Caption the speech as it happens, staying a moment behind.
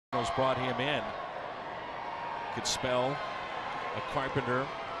Cardinals brought him in. Could spell a Carpenter,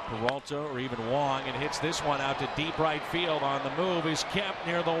 Peralta, or even Wong, and hits this one out to deep right field. On the move is kept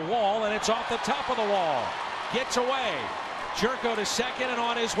near the wall, and it's off the top of the wall. Gets away. Gyorko to second and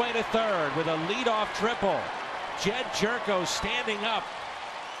on his way to third with a leadoff triple. Jedd Gyorko standing up.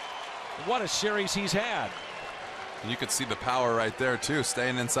 What a series he's had. You could see the power right there too,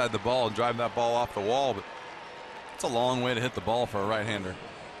 staying inside the ball and driving that ball off the wall, but it's a long way to hit the ball for a right-hander.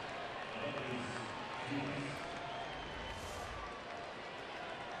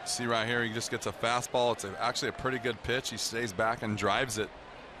 See right here, he just gets a fastball. It's actually a pretty good pitch. He stays back and drives it.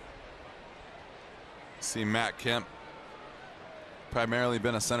 See Matt Kemp, primarily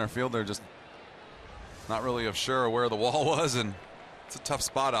been a center fielder, just not really sure where the wall was, and it's a tough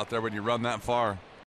spot out there when you run that far.